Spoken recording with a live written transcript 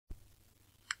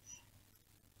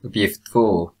Uppgift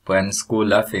 2. På en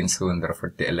skola finns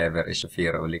 140 elever i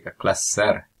 24 olika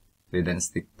klasser. Vid en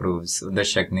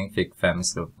stickprovsundersökning fick 5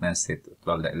 slumpmässigt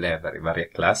utvalda elever i varje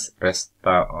klass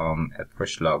rösta om ett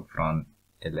förslag från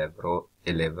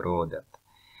elevrådet.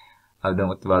 Av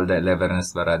de utvalda eleverna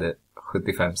svarade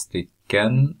 75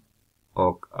 stycken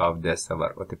och av dessa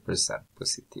var 80%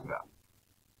 positiva.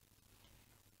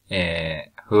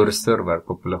 Hur stor var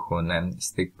populationen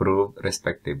stickprov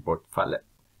respektive bortfallet?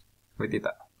 Vi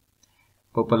tittar.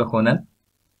 Populationen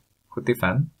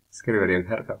 75 skriver jag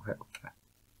här kanske också.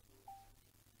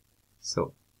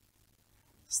 Så.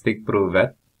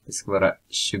 Stickprovet det ska vara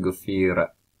 24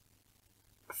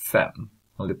 5.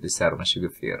 Multiplicerar med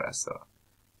 24 så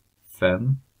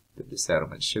 5 multiplicerar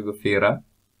med 24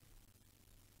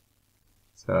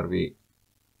 så har vi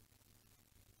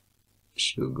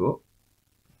 20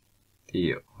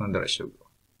 10 120.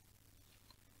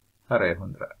 Här är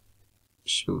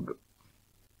 120.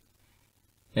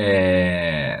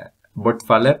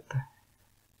 Bortfallet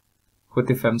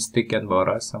 75 stycken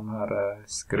bara som har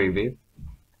skrivit.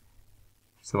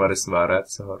 Så var det svarat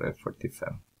så har det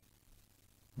 45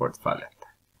 bortfallet.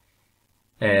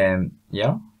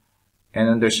 Ja. En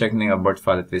undersökning av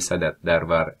bortfallet visade att där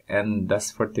var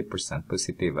endast 40%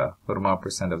 positiva. Hur många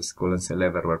procent av skolans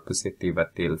elever var positiva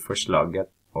till förslaget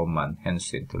om man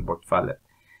hänsyn till bortfallet?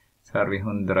 Så har vi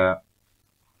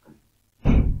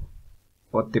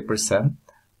 180%,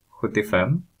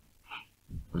 75,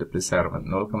 multiplicerar med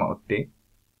 0,80.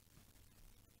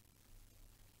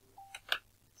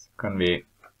 Så kan vi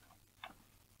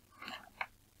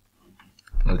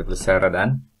multiplicera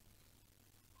den.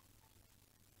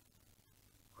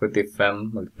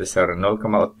 75 multiplicerar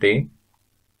 0,80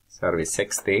 så har vi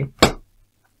 60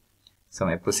 som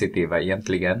är positiva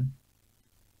egentligen.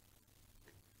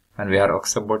 Men vi har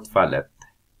också bortfallet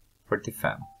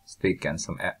 45 stycken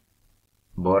som är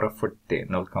bara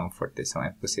 0,40 som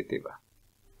är positiva.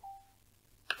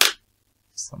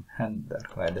 Som händer,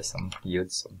 vad är det som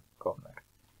ljud som kommer?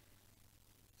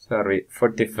 Så har vi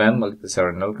 45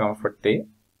 multiplicerar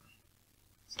 0,40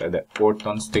 så är det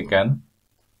 18 stycken.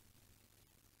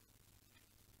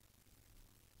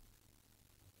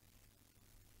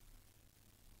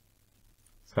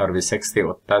 Så har vi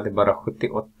 68, det är bara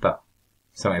 78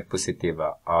 som är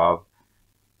positiva av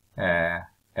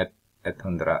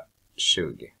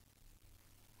 120.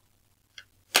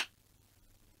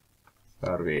 Så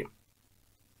har vi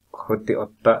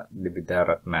 78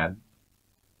 dividerat med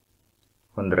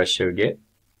 120,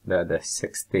 det är det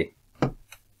 60,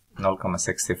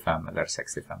 0,65 eller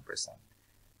 65%.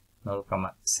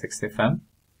 0,65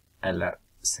 eller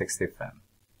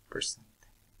 65%.